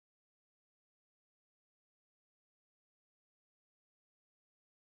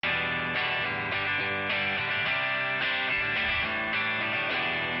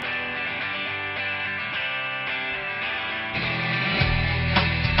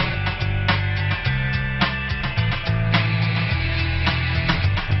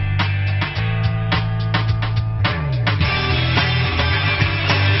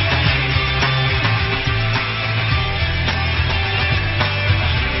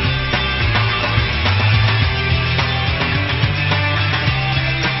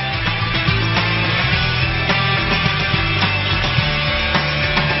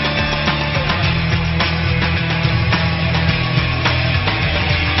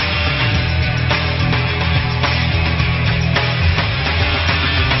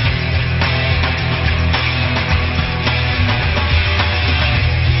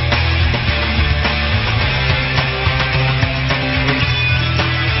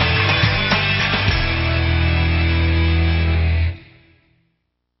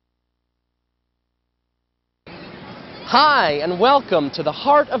Hi, and welcome to the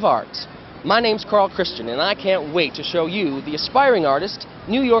Heart of Art. My name's Carl Christian, and I can't wait to show you the aspiring artist,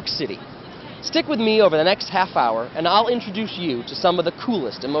 New York City. Stick with me over the next half hour, and I'll introduce you to some of the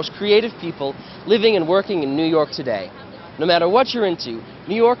coolest and most creative people living and working in New York today. No matter what you're into,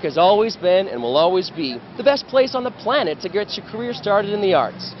 New York has always been and will always be the best place on the planet to get your career started in the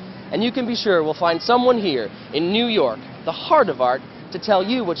arts. And you can be sure we'll find someone here in New York, the heart of art, to tell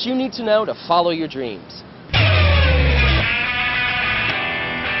you what you need to know to follow your dreams.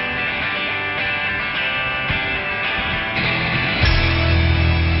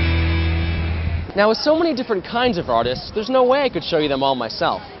 Now, with so many different kinds of artists, there's no way I could show you them all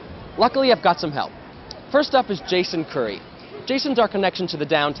myself. Luckily, I've got some help. First up is Jason Curry. Jason's our connection to the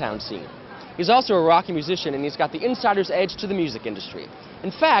downtown scene. He's also a rocky musician, and he's got the insider's edge to the music industry.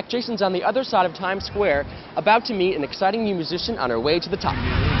 In fact, Jason's on the other side of Times Square, about to meet an exciting new musician on her way to the top.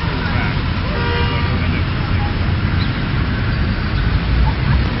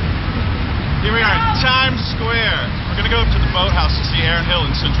 Here we are at Times Square. We're going to go up to the boathouse to see Erin Hill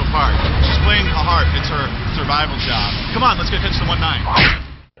in Central Park. She's playing a harp. It's her survival job. Come on, let's get hitched to 1-9.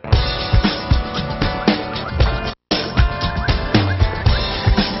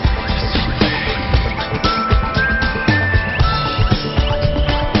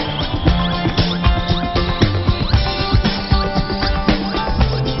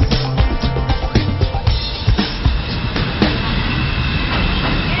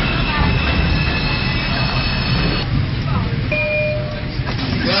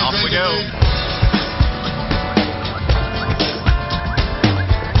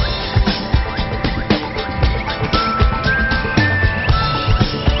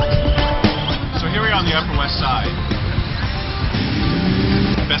 Upper West Side,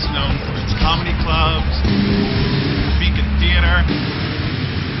 best known for its comedy clubs, Beacon Theater,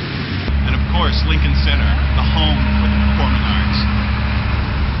 and of course Lincoln Center, the home for the performing arts.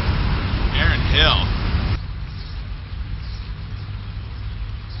 Erin Hill.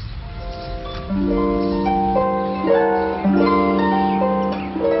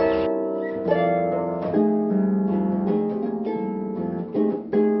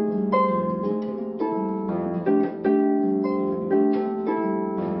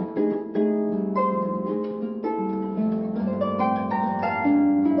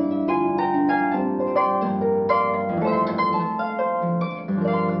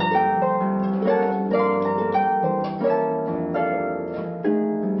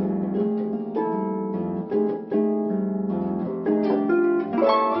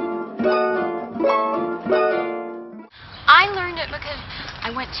 I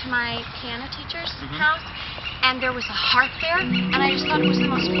went to my piano teacher's house, and there was a harp there, and I just thought it was the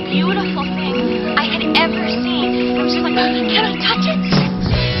most beautiful thing I had ever seen. I was just like, can I touch it?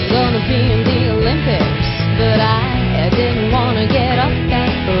 Gonna be in the Olympics, but I didn't want to get up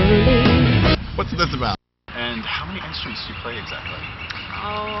that early. What's this about? And how many instruments do you play exactly?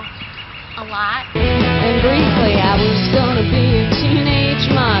 Oh, a lot. And briefly, I was gonna be a teenage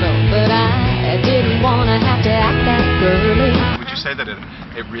model, but I didn't want to have to act that girly. Would you say that it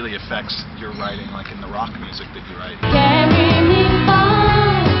really affects your writing, like in the rock music that you write? Carry me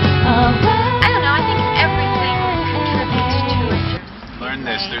far away. I don't know, I think everything contributes to it. Learn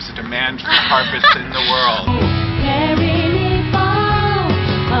this, there's a demand for harpists in the world. Carry me far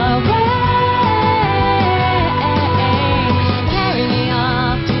away. Carry me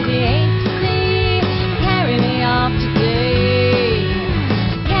off to the 8th sea. Carry me off today.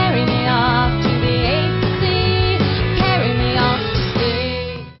 Carry me off to the 8th sea. Carry me off to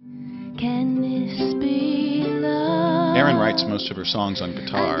stay. Can this be love? Erin writes most of her songs on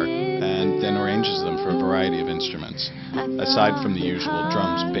guitar and then arranges them for a variety of instruments. Aside from the usual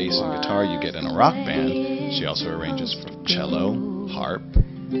drums, bass, and guitar you get in a rock band, she also arranges for cello, harp,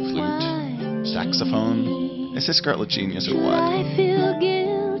 flute, saxophone. Is this girl a genius or what? I feel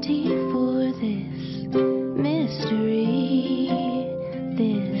guilty for this mystery,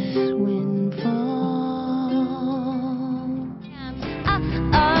 this windfall.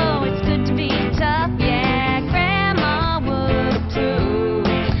 Oh, it's good to be tough, yeah, Grandma would approve.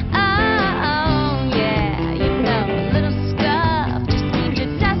 Oh, yeah, you know, a little stuff just means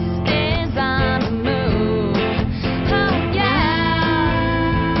your dust is on the move. Oh, yeah.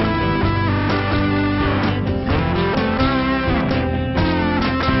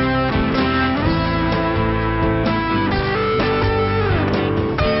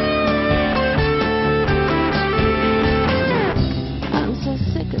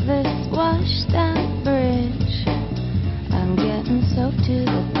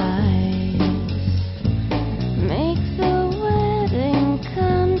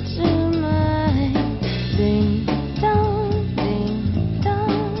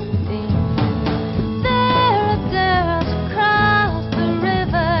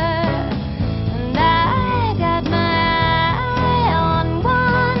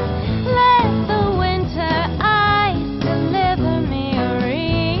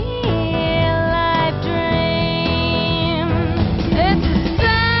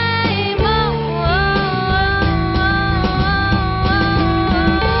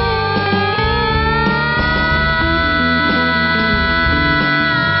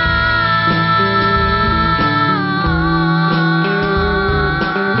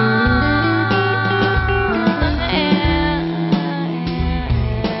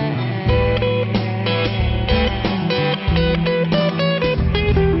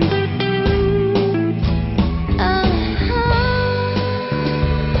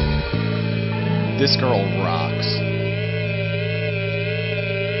 This girl rocks.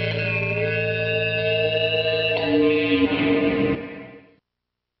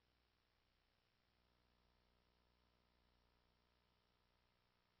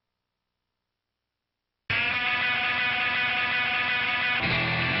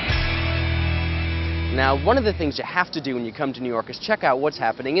 Now, one of the things you have to do when you come to New York is check out what's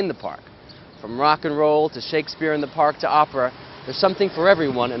happening in the park. From rock and roll to Shakespeare in the Park to opera, there's something for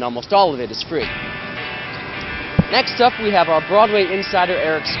everyone, and almost all of it is free. Next up, we have our Broadway insider,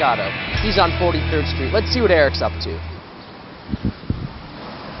 Eric Scotto. He's on 43rd Street. Let's see what Eric's up to.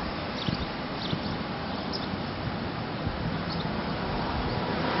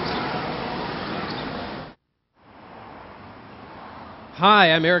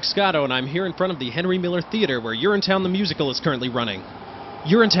 Hi, I'm Eric Scotto, and I'm here in front of the Henry Miller Theater, where Urinetown the Musical is currently running.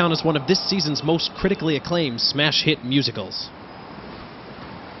 Urinetown is one of this season's most critically acclaimed smash hit musicals.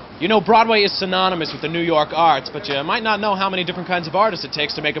 You know, Broadway is synonymous with the New York arts, but you might not know how many different kinds of artists it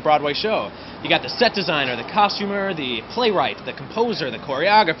takes to make a Broadway show. You got the set designer, the costumer, the playwright, the composer, the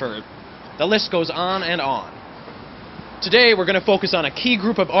choreographer. The list goes on and on. Today, we're going to focus on a key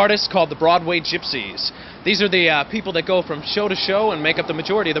group of artists called the Broadway Gypsies. These are the people that go from show to show and make up the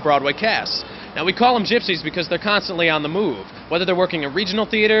majority of the Broadway cast. Now, we call them gypsies because they're constantly on the move. Whether they're working in regional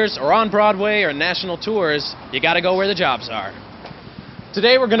theaters or on Broadway or national tours, you got to go where the jobs are.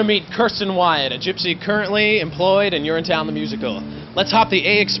 Today, we're going to meet Kirsten Wyatt, a gypsy currently employed in Urinetown the Musical. Let's hop the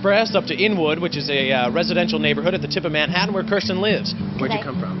A Express up to Inwood, which is a residential neighborhood at the tip of Manhattan where Kirsten lives. Where'd you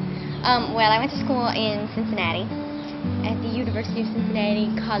come from? Well, I went to school in Cincinnati at the University of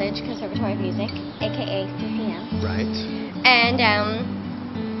Cincinnati College Conservatory of Music, aka CCM. Right. And,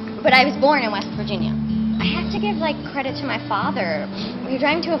 but I was born in West Virginia. I have to give, credit to my father. We were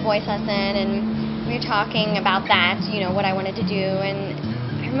driving to a voice lesson, and we were talking about that, what I wanted to do, and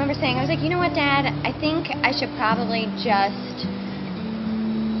I remember saying, I was like, you know what, Dad, I think I should probably just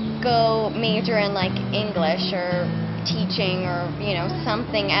go major in, English or teaching or,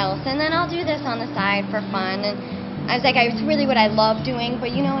 something else, and then I'll do this on the side for fun. And I was like, it's really what I love doing,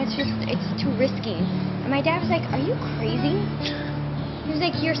 but it's too risky. And my dad was like, are you crazy? He was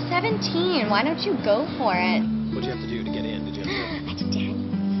like, you're 17, why don't you go for it? What'd you have to do to get in? Did you have to... I did dance.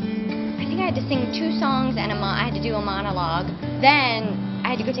 I think I had to sing 2 songs and I had to do a monologue. Then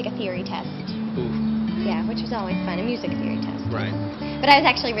I had to go take a theory test. Ooh. Yeah, which was always fun, a music theory test. Right. But I was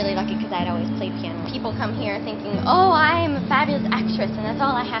actually really lucky because I'd always played piano. People come here thinking, oh, I'm a fabulous actress and that's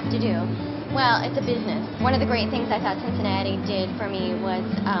all I have to do. Well, it's a business. One of the great things I thought Cincinnati did for me was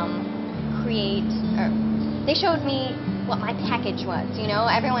they showed me what my package was,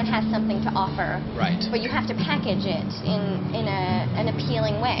 Everyone has something to offer. Right. But you have to package it in an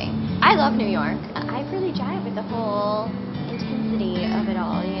appealing way. I love New York. I really jive with the whole intensity of it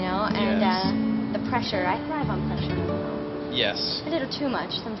all, and Yes. The pressure. I thrive on pressure. Yes. A little too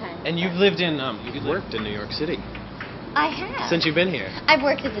much sometimes. And you've lived in, you've worked in New York City I have. since you've been here. I've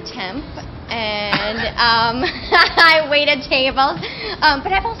worked as a temp, and I waited tables,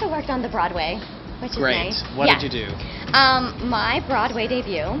 but I've also worked on the Broadway, which Great. is nice. What Yeah. did you do? My Broadway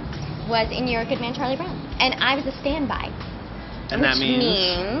debut was in You're a Good Man, Charlie Brown, and I was a standby. And that which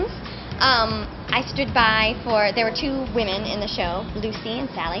means? I stood by there were 2 women in the show, Lucy and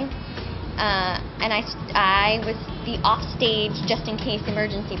Sally, and I was the offstage just-in-case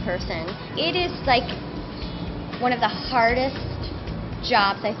emergency person. It is one of the hardest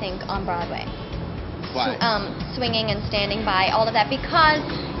jobs, I think, on Broadway. Why? Swinging and standing by, all of that, because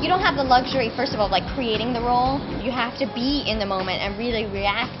you don't have the luxury, first of all, creating the role. You have to be in the moment and really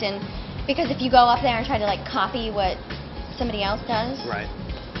react, and because if you go up there and try to copy what somebody else does, Right.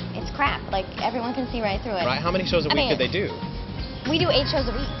 it's crap. Everyone can see right through it. Right. How many shows a I week mean, did they do? We do 8 shows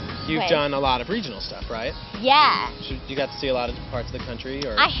a week. You've Wait. done a lot of regional stuff, right? Yeah, You got to see a lot of different parts of the country,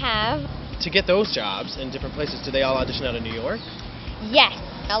 or I have. to get those jobs in different places. Do they all audition out of New York? Yes,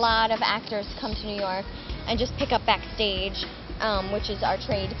 a lot of actors come to New York and just pick up backstage, which is our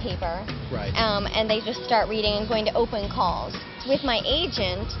trade paper. Right. And they just start reading and going to open calls. With my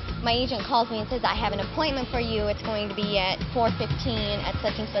agent calls me and says, I have an appointment for you. It's going to be at 4:15 at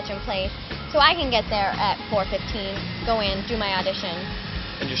such and such a place. So I can get there at 4:15, go in, do my audition.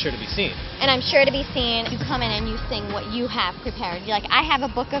 And you're sure to be seen. And I'm sure to be seen. You come in and you sing what you have prepared. You're I have a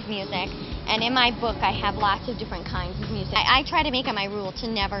book of music, and in my book I have lots of different kinds of music. I try to make it my rule to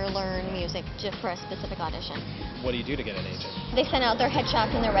never learn music just for a specific audition. What do you do to get an agent? They send out their headshots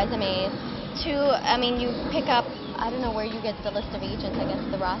and their resumes you pick up, I don't know where you get the list of agents, I guess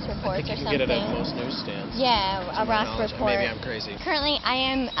the Ross reports I think or you something. can get it at most newsstands. Yeah, to a my Ross knowledge. report. Maybe I'm crazy. Currently, I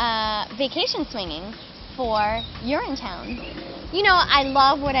am vacation swinging for Urinetown. I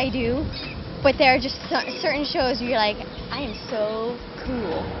love what I do, But there are just certain shows where you're like, I am so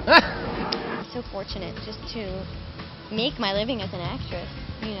cool. I'm so fortunate just to make my living as an actress,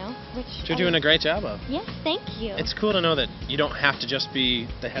 you know. Which you're doing a great job of. Yes, thank you. It's cool to know that you don't have to just be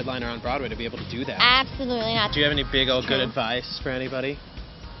the headliner on Broadway to be able to do that. Absolutely not. Do you have any big old good True. advice for anybody?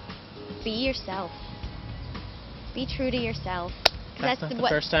 Be yourself. Be true to yourself. That's not the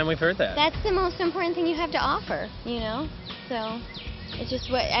first time we've heard that. That's the most important thing you have to offer, you know. So it's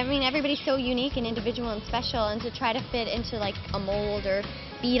just what I mean. Everybody's so unique and individual and special, and to try to fit into like a mold or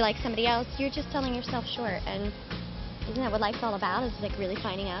be like somebody else, you're just selling yourself short. And isn't that what life's all about? Is like really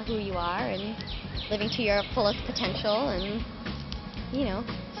finding out who you are and living to your fullest potential. And you know,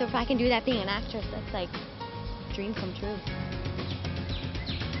 so if I can do that being an actress, that's like a dream come true.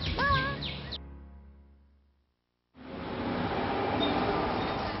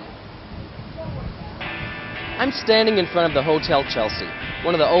 I'm standing in front of the Hotel Chelsea,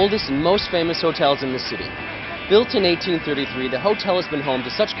 one of the oldest and most famous hotels in the city. Built in 1833, the hotel has been home to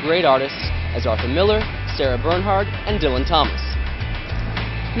such great artists as Arthur Miller, Sarah Bernhardt, and Dylan Thomas.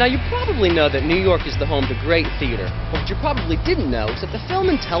 Now, you probably know that New York is the home to great theater, but what you probably didn't know is that the film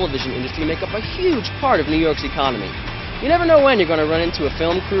and television industry make up a huge part of New York's economy. You never know when you're going to run into a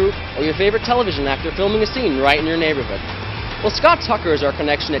film crew or your favorite television actor filming a scene right in your neighborhood. Well, Scott Tucker is our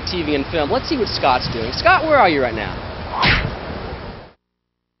connection at TV and film. Let's see what Scott's doing. Scott, where are you right now?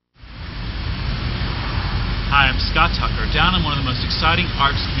 Hi, I'm Scott Tucker, down in one of the most exciting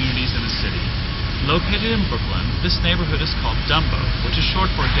arts communities in the city. Located in Brooklyn, this neighborhood is called Dumbo, which is short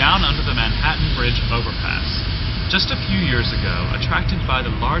for Down Under the Manhattan Bridge Overpass. Just a few years ago, attracted by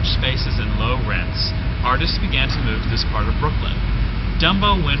the large spaces and low rents, artists began to move to this part of Brooklyn.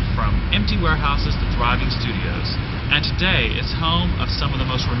 Dumbo went from empty warehouses to thriving studios, and today is home of some of the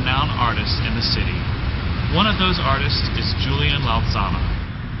most renowned artists in the city. One of those artists is Julian Laldana.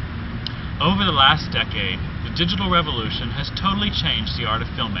 Over the last decade, the digital revolution has totally changed the art of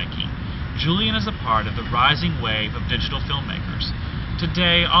filmmaking. Julian is a part of the rising wave of digital filmmakers.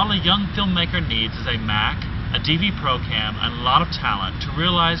 Today, all a young filmmaker needs is a Mac, a DV Procam, and a lot of talent to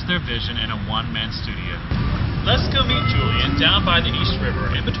realize their vision in a one-man studio. Let's go meet Julian down by the East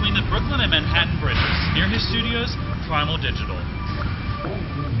River, in between the Brooklyn and Manhattan bridges, near his studios, Primal Digital.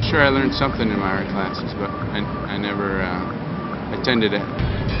 Sure, I learned something in my art classes, but I never, I tended to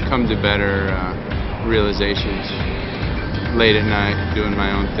come to better realizations late at night, doing my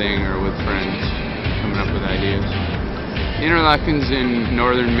own thing or with friends, coming up with ideas. Interlocken's in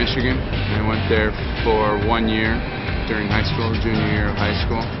northern Michigan. I went there for 1 year during high school, junior year of high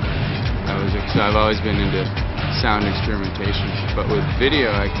school. I've always been into sound experimentation, but with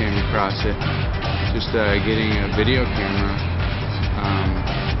video I came across it just getting a video camera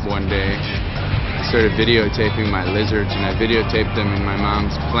one day. I started videotaping my lizards, and I videotaped them in my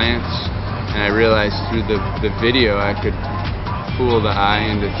mom's plants, and I realized through the video I could fool the eye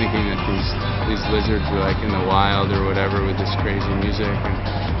into thinking that these lizards were like in the wild or whatever with this crazy music, and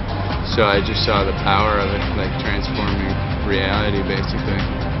so I just saw the power of it, like transforming reality basically.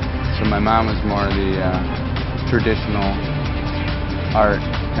 So my mom was more the traditional art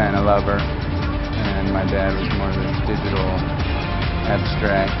kind of lover, and my dad was more the digital,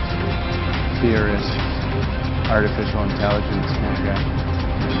 abstract, theorist, artificial intelligence kind of guy.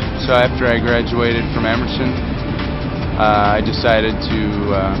 So after I graduated from Emerson, I decided to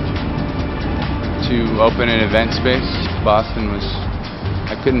open an event space. Boston was,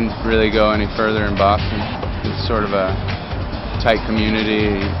 I couldn't really go any further in Boston. It's sort of a tight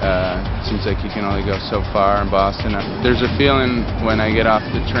community. Seems like you can only go so far in Boston. There's a feeling when I get off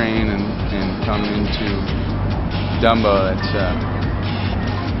the train and come into Dumbo that's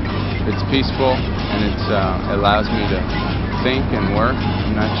it's peaceful, and it allows me to think and work.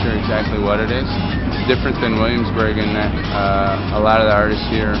 I'm not sure exactly what it is. It's different than Williamsburg in that a lot of the artists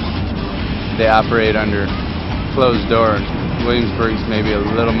here, they operate under closed doors. Williamsburg's maybe a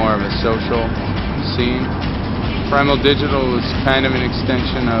little more of a social scene. Primal Digital was kind of an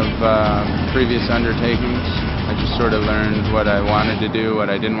extension of previous undertakings. I just sort of learned what I wanted to do,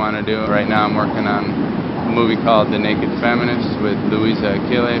 what I didn't want to do. Right now I'm working on a movie called The Naked Feminist with Louisa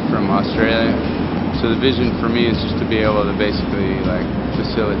Akile from Australia. So the vision for me is just to be able to basically like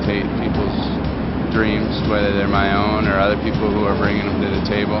facilitate people's dreams, whether they're my own or other people who are bringing them to the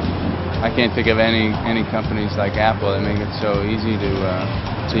table. I can't think of any companies like Apple that make it so easy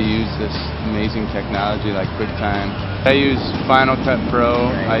to use this amazing technology like QuickTime. I use Final Cut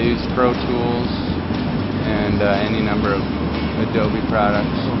Pro, I use Pro Tools, and any number of Adobe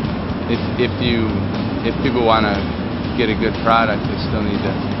products. If people want to get a good product, they still need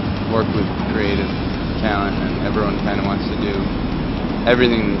to work with creative talent, and everyone kind of wants to do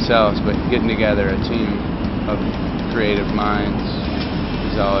everything themselves, but getting together a team of creative minds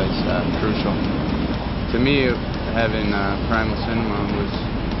is always crucial. To me, having Primal Cinema was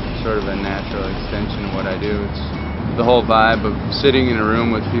sort of a natural extension of what I do. It's the whole vibe of sitting in a room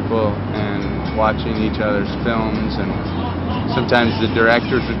with people and watching each other's films, and sometimes the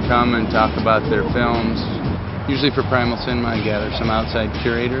directors would come and talk about their films. Usually for Primal Cinema, I gather some outside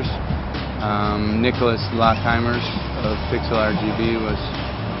curators. Nicholas Lockheimers of Pixel RGB was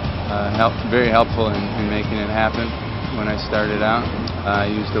very helpful in making it happen when I started out. I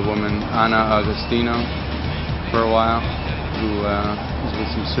used a woman, Anna Agostino, for a while, who was with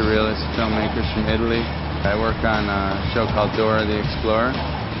some surrealist filmmakers from Italy. I work on a show called Dora the Explorer.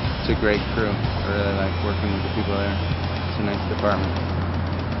 It's a great crew. I really like working with the people there. It's a nice department.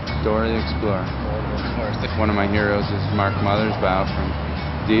 Dora the Explorer. One of my heroes is Mark Mothersbaugh from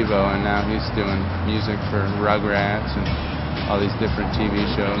Devo, and now he's doing music for Rugrats and all these different TV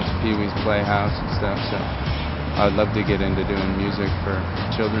shows, Pee-wee's Playhouse and stuff. So I would love to get into doing music for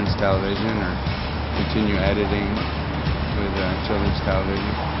children's television or continue editing with children's television.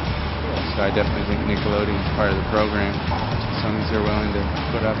 So I definitely think Nickelodeon is part of the program, as long as they're willing to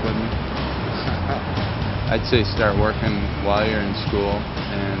put up with me. I'd say start working while you're in school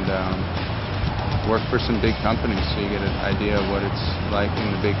and work for some big companies so you get an idea of what it's like in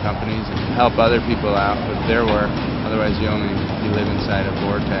the big companies, and help other people out with their work. Otherwise you live inside a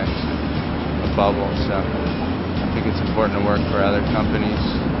vortex, a bubble. So I think it's important to work for other companies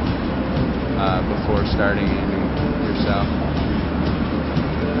before starting anything yourself.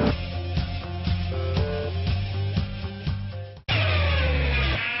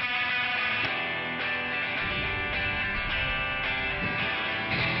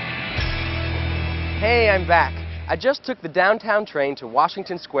 Hey, I'm back. I just took the downtown train to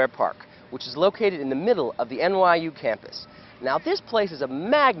Washington Square Park, which is located in the middle of the NYU campus. Now, this place is a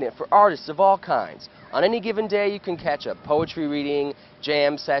magnet for artists of all kinds. On any given day, you can catch a poetry reading,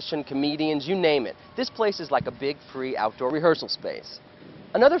 jam session, comedians, you name it. This place is like a big, free outdoor rehearsal space.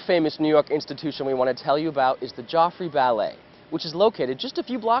 Another famous New York institution we want to tell you about is the Joffrey Ballet, which is located just a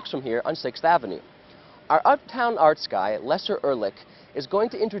few blocks from here on 6th Avenue. Our uptown arts guy, Lesser Ehrlich, is going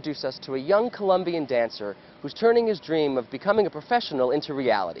to introduce us to a young Colombian dancer who's turning his dream of becoming a professional into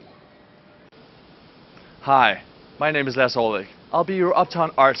reality. Hi, my name is Les Oleg. I'll be your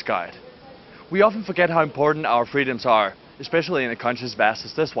uptown arts guide. We often forget how important our freedoms are, especially in a country as vast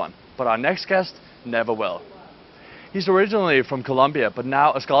as this one, but our next guest never will. He's originally from Colombia, but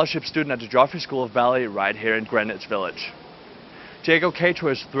now a scholarship student at the Joffrey School of Ballet right here in Greenwich Village. Diego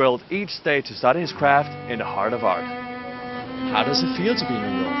Castro is thrilled each day to study his craft in the heart of art. How does it feel to be in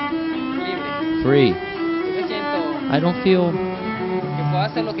New York? Free. I don't feel...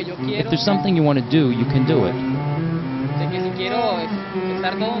 If there's something you want to do, you can do it. If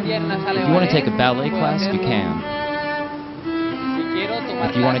you want to take a ballet class, you can.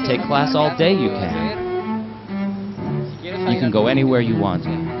 If you want to take class all day, you can. You can go anywhere you want.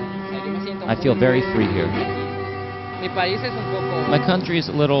 I feel very free here. My country is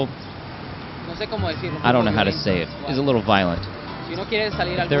a little... I don't know how to say it. It's a little violent.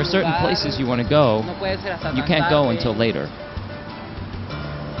 If there are certain places you want to go, you can't go until later.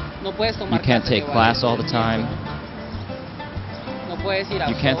 You can't take class all the time.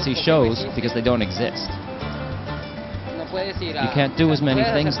 You can't see shows because they don't exist. You can't do as many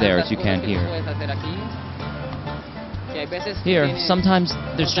things there as you can here. Here, sometimes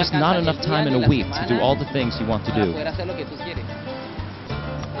there's just not enough time in a week to do all the things you want to do.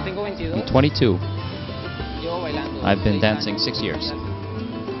 I'm 22. I've been dancing 6 years.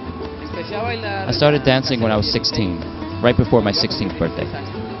 I started dancing when I was 16, right before my 16th birthday.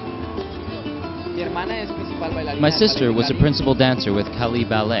 My sister was a principal dancer with Cali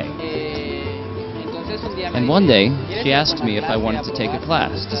Ballet. And one day, she asked me if I wanted to take a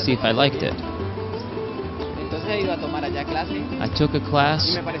class to see if I liked it. I took a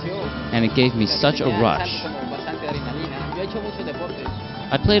class, and it gave me such a rush.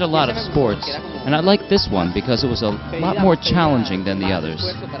 I played a lot of sports, and I liked this one because it was a lot more challenging than the others.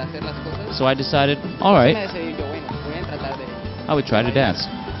 So I decided, all right, I would try to dance.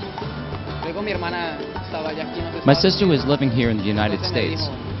 My sister was living here in the United States,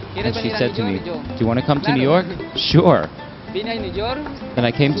 and she said to me, do you want to come to New York? Sure. Then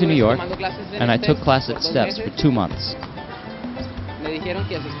I came to New York, and I took class at Steps for 2 months.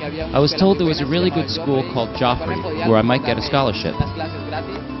 I was told there was a really good school called Joffrey, where I might get a scholarship.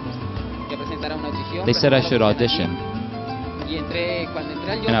 They said I should audition,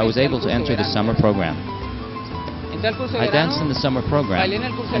 and I was able to enter the summer program. I danced in the summer program,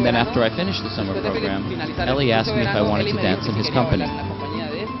 and then after I finished the summer program, Ellie asked me if I wanted to dance in his company.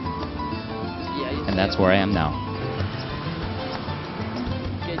 And that's where I am now.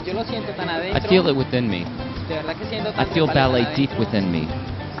 I feel it within me. I feel ballet deep within me.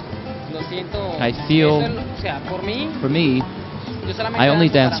 I feel, for me, I only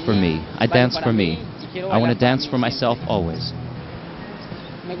dance for me. I dance for me. I want to dance for myself always.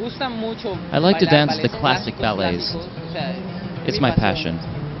 I like to dance the classic ballets. It's my passion.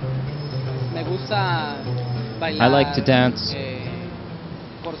 I like to dance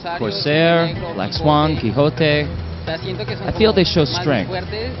Corsair, Black Swan, Quixote. I feel they show strength.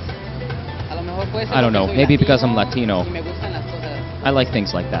 I don't know, maybe because I'm Latino. I like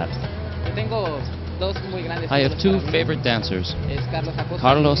things like that. I have two favorite dancers,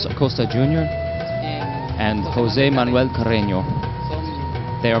 Carlos Acosta Jr. and Jose Manuel Carreño.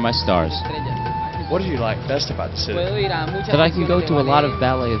 They are my stars. What do you like best about the city? That I can go to a lot of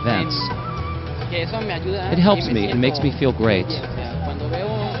ballet events. It helps me and makes me feel great.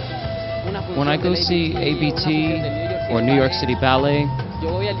 When I go see ABT or New York City Ballet,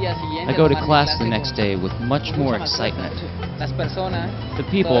 I go to class the next day with much more excitement. The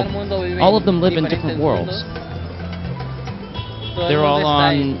people, all of them live in different worlds. They're all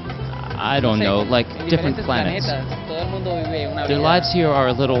on, I don't know, like different planets. Their lives here are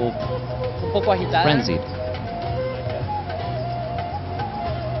a little frenzied.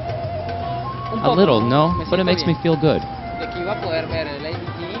 A little, no, but it makes me feel good.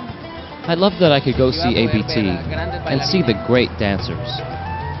 I love that I could go see ABT and see the great dancers.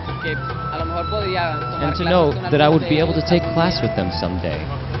 And to know that I would be able to take class with them someday.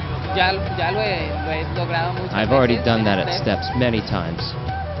 I've already done that at Steps many times.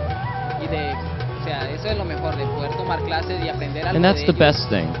 And that's the best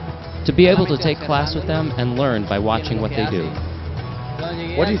thing, to be able to take class with them and learn by watching what they do.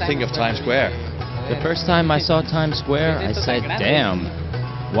 What do you think of Times Square? The first time I saw Times Square, I said, damn,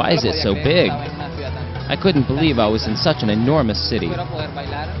 why is it so big? I couldn't believe I was in such an enormous city.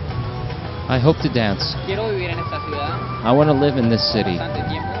 I hope to dance. I want to live in this city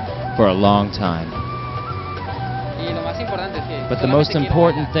for a long time. But the most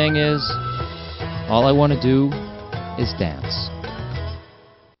important thing is, all I want to do is dance.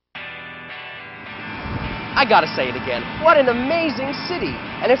 I gotta say it again, what an amazing city!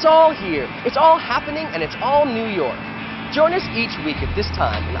 And it's all here, it's all happening, and it's all New York. Join us each week at this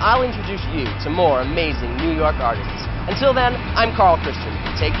time, and I'll introduce you to more amazing New York artists. Until then, I'm Carl Christian.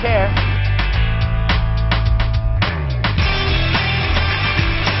 Take care.